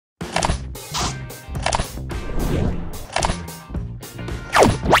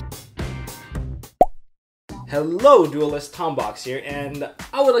Hello duelist, Tombox here, and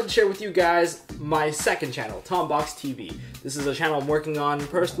I would like to share with you guys my second channel, Tombox.TV. This is a channel I'm working on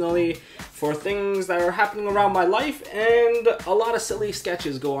personally for things that are happening around my life, and a lot of silly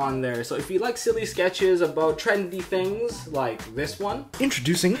sketches go on there. So if you like silly sketches about trendy things like this one.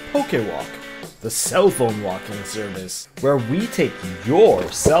 Introducing PokeWalk, the cell phone walking service, where we take your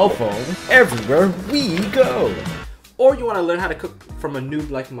cell phone everywhere we go. Or you want to learn how to cook from a noob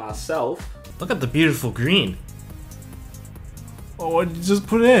like myself. Look at the beautiful green. Oh, what did you just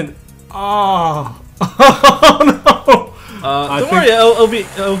put in? Oh, oh no! Don't worry,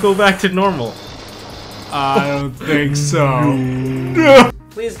 it'll go back to normal. I don't think so.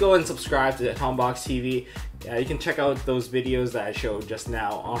 Please go and subscribe to Tombox.TV. Yeah, you can check out those videos that I showed just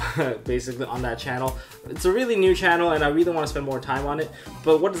now on, basically on that channel. It's a really new channel and I really want to spend more time on it.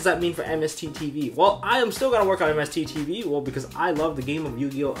 But what does that mean for MST.TV? Well, I am still going to work on MST.TV, well, because I love the game of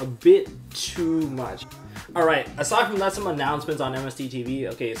Yu-Gi-Oh! A bit too much. Alright, aside from that, some announcements on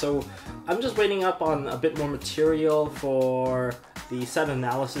MST.TV. Okay, so I'm just waiting up on a bit more material for the set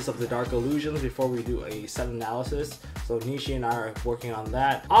analysis of the Dark Illusions before we do a set analysis. So Nishi and I are working on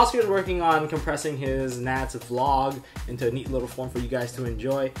that. Oscar is working on compressing his Nats vlog into a neat little form for you guys to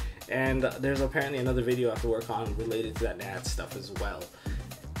enjoy. And there's apparently another video I have to work on related to that Nats stuff as well.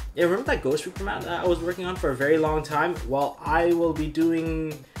 Yeah, remember that Ghost Reaper map that I was working on for a very long time? Well, I will be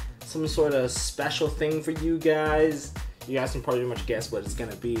doing some sort of special thing for you guys. You guys can pretty much guess what it's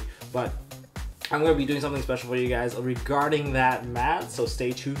gonna be, but I'm going to be doing something special for you guys regarding that mat, so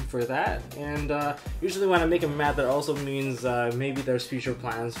stay tuned for that. And usually when I make a mat, that also means maybe there's future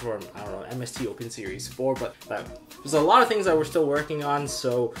plans for, I don't know, MST Open Series 4, but there's a lot of things that we're still working on,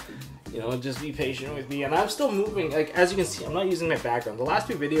 so, you know, just be patient with me. And I'm still moving, like, as you can see, I'm not using my background. The last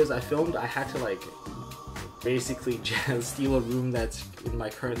few videos I filmed, I had to, like, basically just steal a room that's in my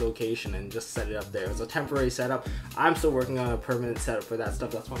current location and just set it up there. It's a temporary setup. I'm still working on a permanent setup for that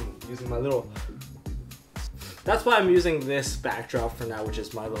stuff. That's why I'm using my little... That's why I'm using this backdrop for now, which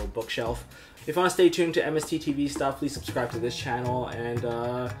is my little bookshelf. If you want to stay tuned to MST.TV stuff, please subscribe to this channel, and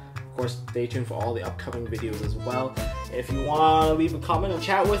of course stay tuned for all the upcoming videos as well. If you want to leave a comment and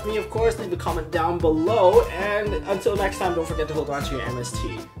chat with me, of course, leave a comment down below, and until next time, don't forget to hold on to your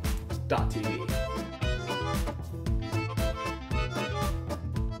MST.TV.